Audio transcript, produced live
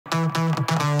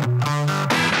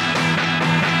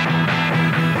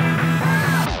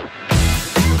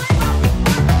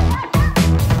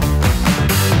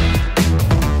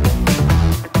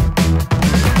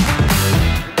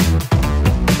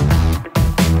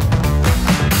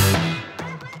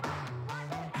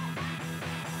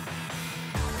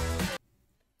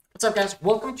What's up, guys?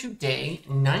 Welcome to day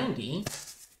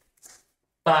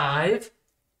 95.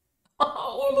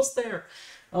 Oh, almost there.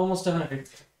 Almost 100.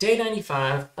 Day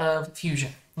 95 of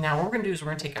Fusion. Now, what we're going to do is we're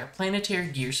going to take our planetary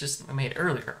gear system we made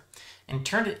earlier and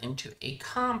turn it into a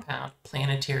compound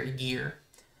planetary gear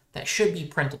that should be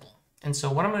printable. And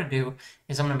so what I'm going to do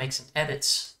is I'm going to make some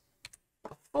edits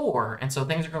before, and so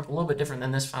things are going to look a little bit different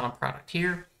than this final product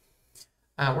here.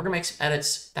 We're going to make some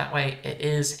edits. That way it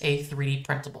is a 3D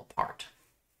printable part.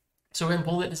 So we're going to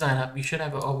pull that design up. We should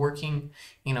have a working,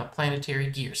 planetary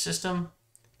gear system.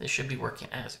 This should be working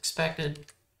as expected.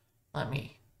 There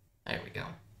we go.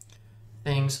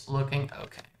 Things looking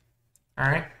okay. All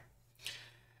right.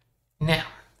 Now,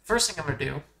 first thing I'm going to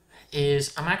do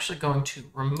is I'm actually going to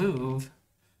remove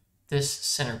this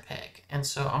center peg. And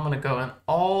so I'm going to go in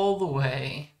all the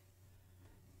way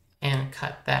and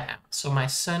cut that out. So my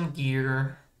sun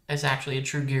gear is actually a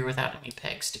true gear without any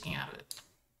pegs sticking out of it.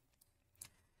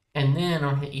 And then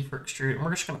I'm going to hit E for extrude, and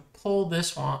we're just going to pull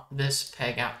this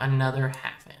peg out another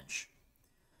 ½ inch.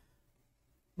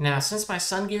 Now, since my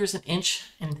sun gear is 1 inch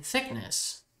in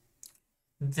thickness,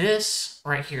 this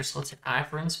right here, so let's hit I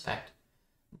for inspect,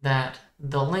 that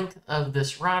the length of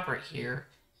this rod right here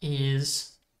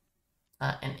is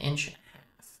 1.5 inches.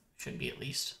 Should be at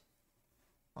least.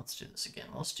 Let's do this again.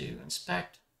 Let's do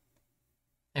inspect.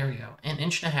 There we go, 1.5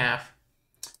 inches.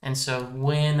 And so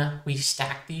when we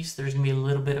stack these, there's going to be a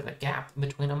little bit of a gap in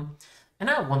between them. And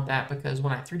I want that because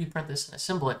when I 3D print this and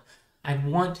assemble it, I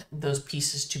want those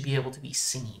pieces to be able to be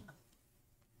seen.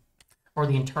 Or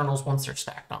the internals once they're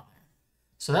stacked on there.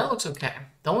 So that looks okay.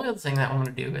 The only other thing that I want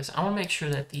to do is I want to make sure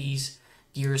that these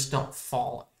gears don't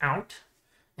fall out.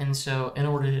 And so in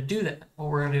order to do that, what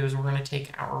we're going to do is we're going to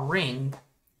take our ring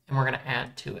and we're going to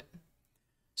add to it.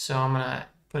 So I'm going to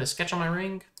put a sketch on my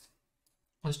ring.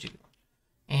 Let's do it.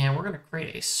 And we're going to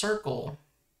create a circle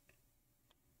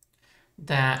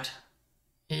that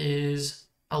is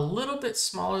a little bit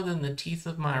smaller than the teeth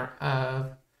of my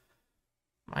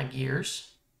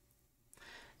gears.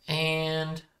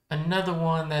 And another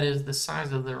one that is the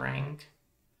size of the ring.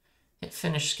 Hit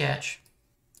finish sketch.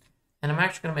 And I'm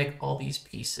actually going to make all these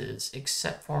pieces,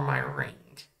 except for my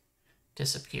ring,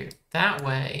 disappear. That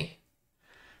way,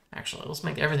 actually, let's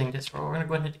make everything disappear. We're going to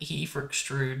go ahead and hit E for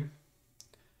extrude.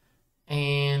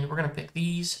 And we're going to pick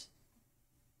these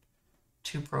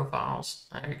two profiles.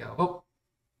 There you go. Oh,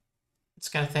 it's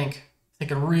got to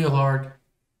thinking real hard.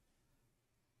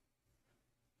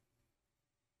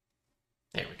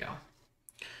 There we go.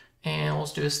 And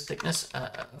let's do a thickness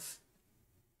of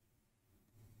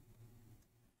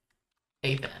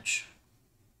 1/8 inch.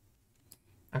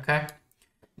 Okay.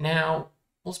 Now,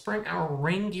 let's bring our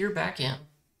ring gear back in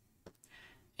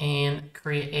and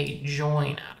create a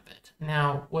join out of it.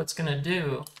 Now, what's going to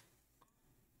do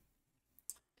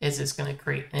is it's going to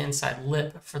create an inside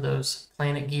lip for those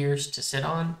planet gears to sit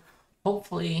on.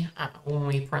 Hopefully, when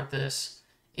we print this,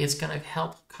 it's going to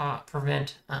help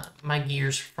prevent my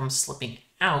gears from slipping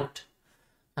out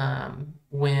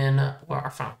when our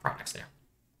final product's there.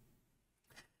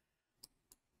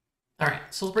 All right,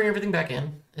 so let's bring everything back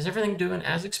in. Is everything doing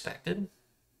as expected?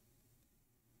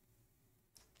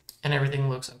 And everything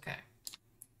looks okay.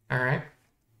 All right.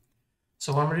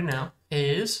 So what I'm going to do now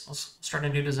is let's start a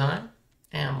new design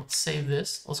and let's save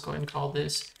this. Let's go ahead and call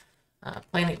this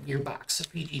Planet Gear Box, a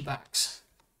PG box.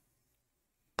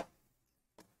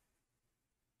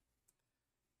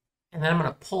 And then I'm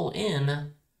going to pull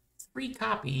in 3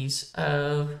 copies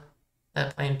of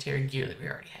that planetary gear that we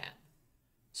already had.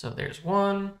 So there's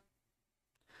one,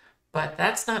 but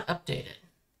that's not updated.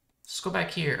 Let's go back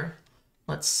here.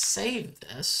 Let's save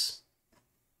this.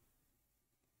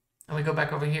 And we go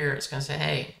back over here, it's going to say,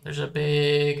 hey, there's an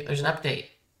update.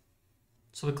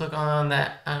 So we click on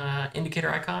that indicator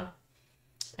icon,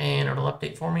 and it'll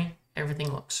update for me.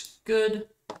 Everything looks good.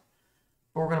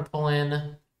 We're going to pull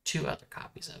in 2 other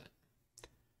copies of it.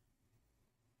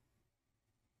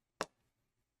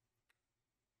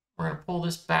 We're going to pull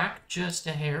this back just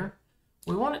a hair.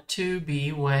 We want it to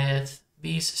be with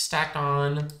these stacked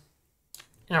on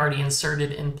and already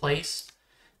inserted in place.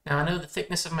 Now I know the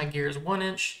thickness of my gear is 1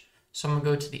 inch. So I'm going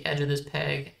to go to the edge of this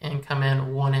peg and come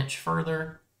in 1 inch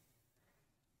further.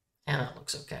 And that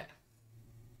looks okay.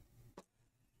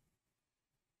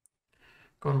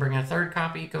 Go and bring in a 3rd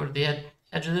copy. Go to the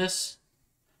edge of this.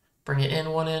 Bring it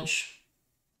in 1 inch.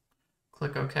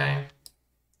 Click OK.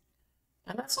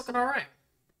 And that's looking all right.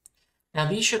 Now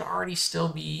these should already still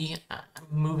be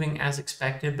moving as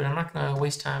expected, but I'm not going to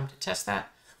waste time to test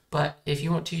that. But if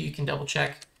you want to, you can double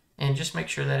check. And just make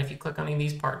sure that if you click on any of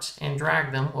these parts and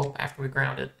drag them, well, after we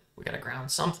ground it, we got to ground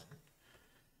something.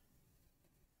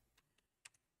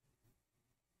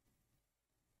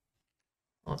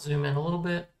 Let's zoom in a little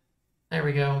bit. There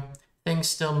we go. Things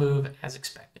still move as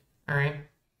expected. All right.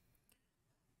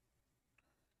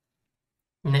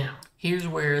 Now, here's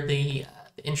where the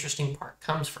interesting part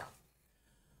comes from.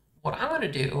 What I'm going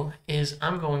to do is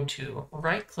I'm going to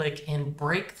right-click and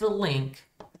break the link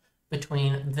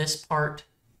between this part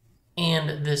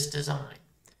and this design.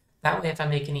 That way, if I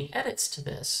make any edits to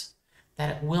this,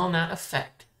 that it will not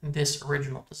affect this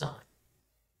original design.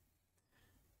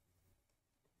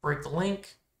 Break the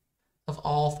link of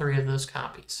all three of those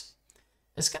copies.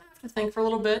 It's going to have to think for a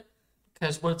little bit,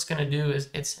 because what it's going to do is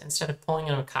it's, instead of pulling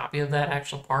in a copy of that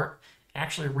actual part, it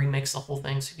actually remakes the whole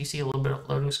thing. So if you see a little bit of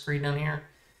loading screen down here,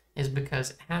 is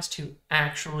because it has to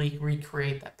actually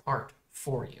recreate that part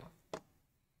for you.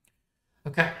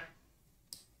 Okay.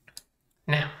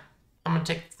 Now, I'm going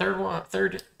to take the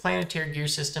third planetary gear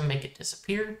system, make it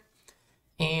disappear.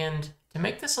 And to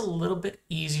make this a little bit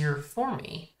easier for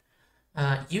me,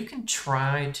 you can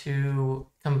try to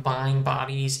combine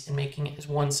bodies and making it as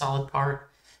one solid part.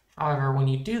 However, when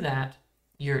you do that,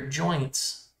 your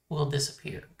joints will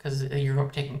disappear because you're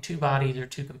taking two bodies or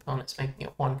two components, making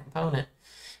it one component.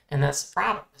 And that's the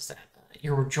problem, is that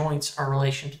your joints are in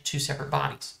relation to two separate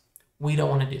bodies. We don't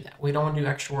want to do that. We don't want to do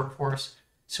extra work for us.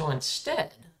 So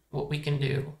instead, what we can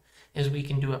do is we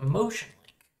can do a motion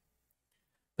link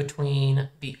between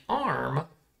the arm,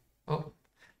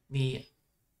 the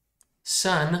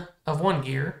sun of one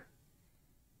gear,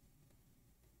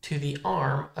 to the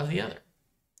arm of the other.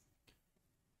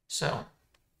 So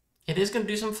it is going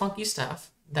to do some funky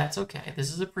stuff. That's okay.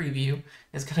 This is a preview.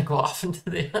 It's going to go off into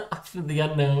the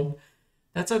unknown.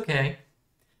 That's okay.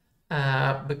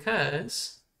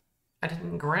 Because I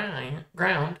didn't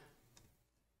ground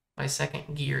my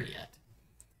second gear yet.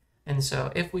 And so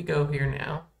if we go here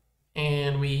now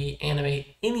and we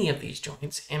animate any of these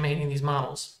joints, animating these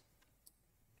models,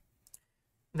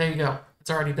 there you go. It's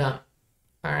already done.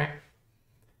 All right.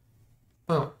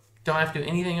 Boom. Don't have to do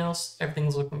anything else.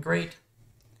 Everything's looking great.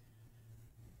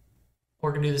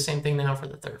 We're going to do the same thing now for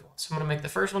the third one. So I'm going to make the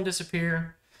first one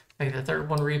disappear, make the third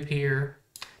one reappear,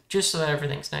 just so that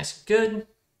everything's nice and good.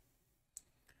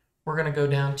 We're going to go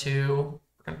down to,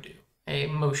 we're going to do a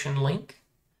motion link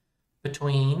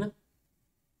between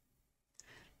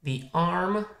the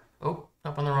arm, up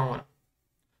on the wrong one.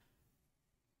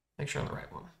 Make sure on the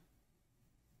right one.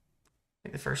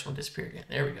 Make the first one disappear again.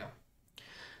 There we go.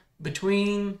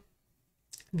 Between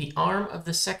the arm of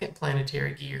the second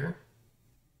planetary gear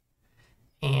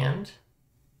and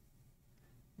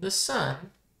the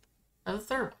sun of the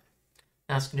third one.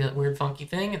 Now it's going to do that weird funky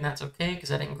thing, and that's okay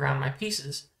because I didn't ground my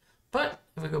pieces. But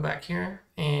if we go back here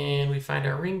and we find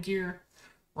our ring gear,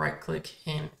 right click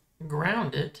and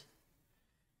ground it,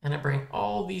 and I bring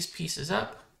all these pieces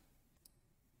up.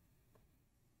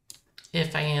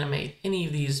 If I animate any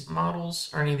of these models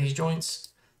or any of these joints,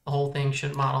 the whole thing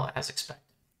should model as expected.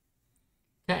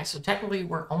 Okay, so technically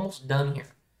we're almost done here.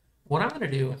 What I'm going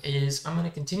to do is I'm going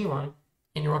to continue on,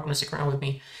 and you're welcome to stick around with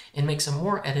me, and make some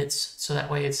more edits so that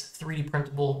way it's 3D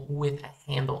printable with a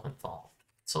handle involved.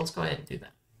 So let's go ahead and do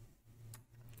that.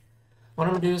 What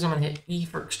I'm going to do is I'm going to hit E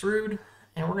for extrude,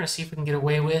 and we're going to see if we can get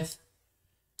away with,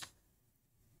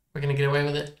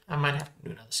 it. I might have to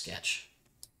do another sketch.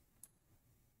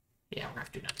 Yeah, we're going to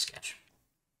have to do another sketch.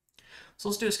 So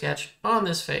let's do a sketch on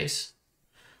this face.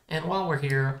 And while we're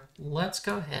here, let's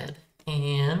go ahead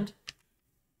and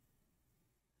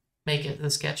make it the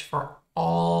sketch for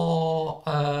all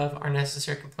of our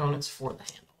necessary components for the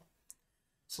handle.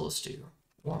 So let's do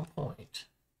 1 point.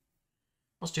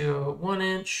 Let's do a 1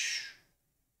 inch,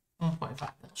 1.5.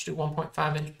 Let's do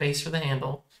 1.5 inch base for the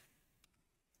handle.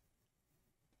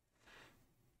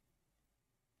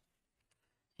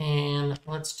 And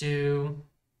let's do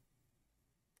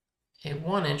a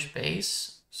 1 inch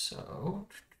base. So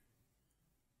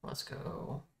let's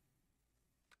go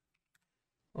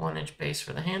 1 inch base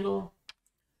for the handle.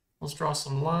 Let's draw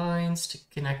some lines to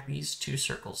connect these two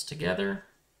circles together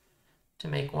to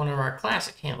make one of our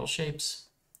classic handle shapes.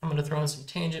 I'm going to throw in some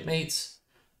tangent mates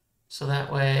so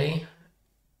that way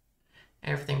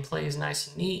everything plays nice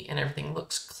and neat and everything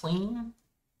looks clean.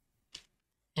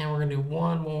 And we're going to do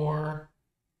one more.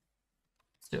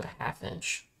 Let's do a 1/2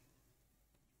 inch.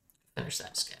 Finish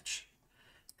that sketch.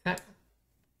 Okay.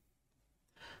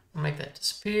 I'll make that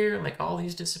disappear, make all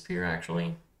these disappear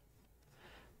actually,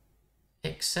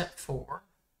 except for,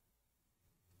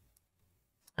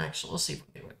 actually, let's see if we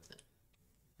can get away with it.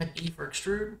 Hit E for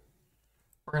extrude.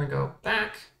 We're going to go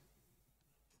back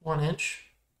 1 inch.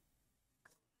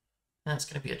 That's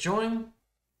going to be a join.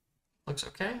 Looks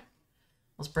okay.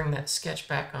 Let's bring that sketch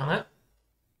back on it.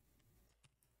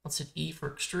 Let's hit E for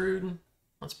extrude.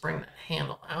 Let's bring that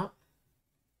handle out.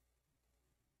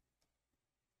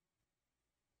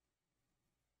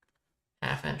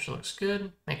 1/2 inch looks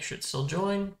good. Make sure it's still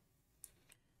joined.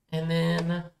 And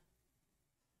then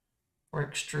we're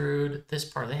going to extrude this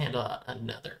part of the handle out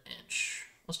another inch.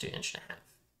 Let's do 1.5 inches.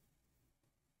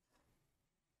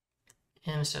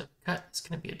 And instead of cut, it's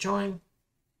going to be a join.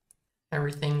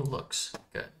 Everything looks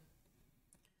good.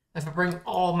 If I bring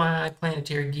all my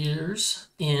planetary gears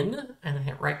in and I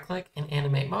hit right click and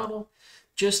animate model,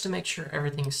 just to make sure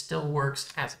everything still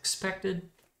works as expected,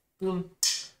 boom,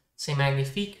 say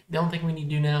magnifique. The only thing we need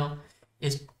to do now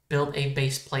is build a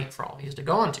base plate for all these to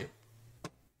go onto.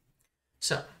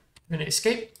 So I'm going to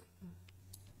escape.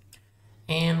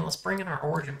 And let's bring in our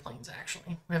origin planes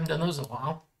actually. We haven't done those in a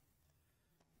while.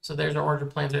 So there's our origin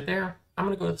planes right there. I'm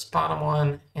going to go to this bottom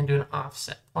one and do an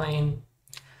offset plane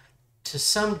to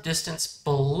some distance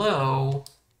below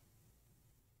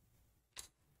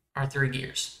our 3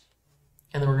 gears.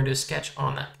 And then we're going to do a sketch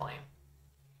on that plane.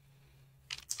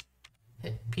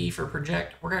 Hit P for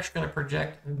project. We're actually going to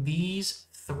project these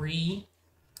 3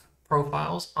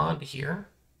 profiles onto here.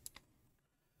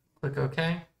 Click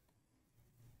OK.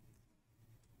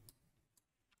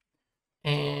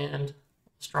 And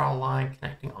let's draw a line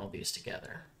connecting all these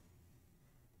together.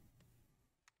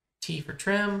 T for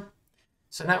trim.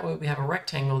 So that way we have a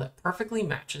rectangle that perfectly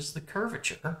matches the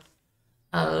curvature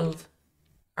of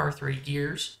our 3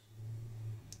 gears.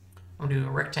 I'm going to do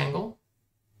a rectangle.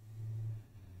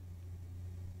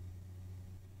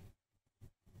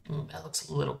 That looks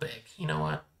a little big. You know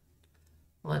what?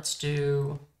 Let's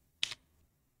do...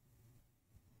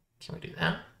 Can we do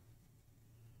that?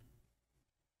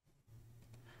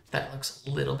 That looks a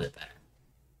little bit better.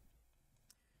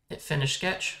 Hit finish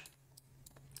sketch.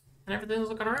 And everything's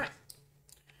looking all right.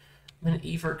 I'm going to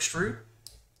E for extrude.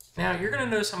 Now you're going to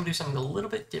notice I'm going to do something a little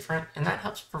bit different, and that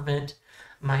helps prevent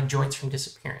my joints from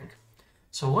disappearing.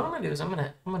 So what I'm going to do is I'm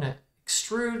going to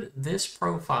extrude this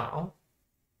profile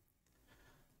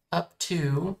up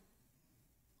to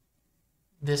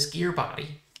this gear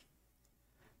body,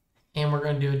 and we're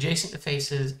going to do adjacent to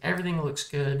faces. Everything looks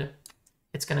good.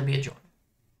 It's going to be a joint.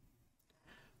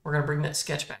 We're going to bring that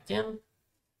sketch back in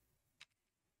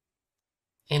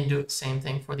and do the same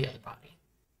thing for the other body.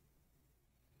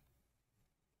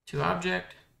 To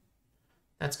object,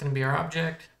 that's going to be our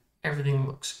object. Everything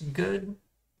looks good.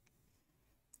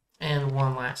 And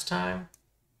one last time,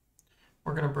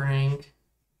 we're going to bring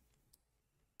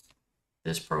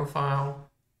this profile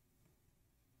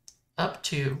up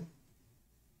to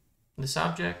this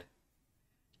object.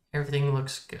 Everything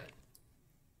looks good.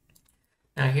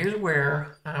 Now here's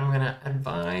where I'm going to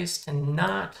advise to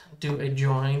not do a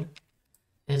join,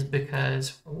 is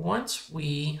because once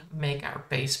we make our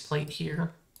base plate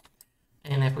here,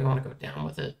 and if we want to go down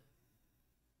with it,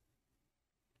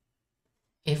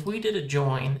 if we did a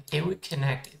join, it would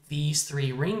connect these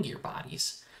 3 ring gear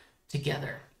bodies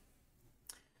together.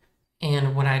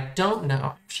 And what I don't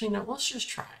know, actually no, let's just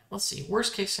try it. Let's see,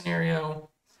 worst case scenario,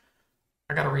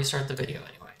 I gotta restart the video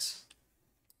anyways.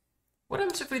 What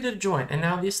happens if we did a join and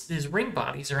now these ring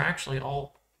bodies are actually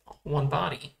all one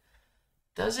body?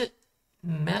 Does it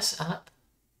mess up?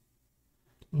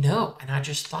 No, and I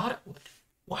just thought it would.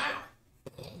 Wow.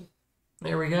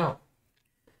 There we go.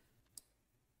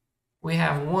 We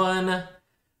have one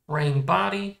ring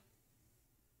body.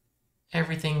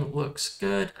 Everything looks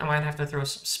good. I might have to throw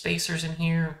some spacers in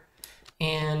here,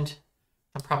 and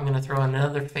I'm probably going to throw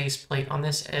another faceplate on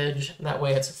this edge. That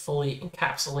way it's fully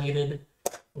encapsulated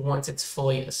once it's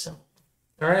fully assembled.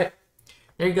 All right,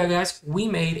 there you go, guys. We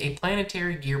made a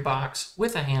planetary gearbox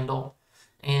with a handle,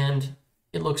 and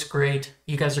it looks great.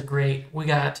 You guys are great. We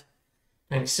got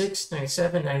 96,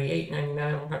 97, 98,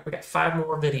 99. We got 5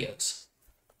 more videos.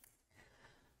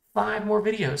 5 more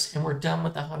videos, and we're done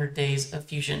with the 100 Days of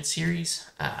Fusion series.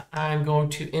 I'm going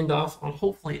to end off on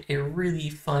hopefully a really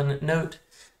fun note,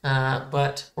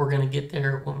 but we're going to get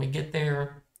there when we get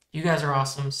there. You guys are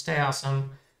awesome. Stay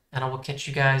awesome, and I will catch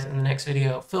you guys in the next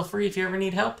video. Feel free, if you ever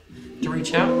need help, to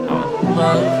reach out. I would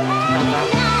love to help out.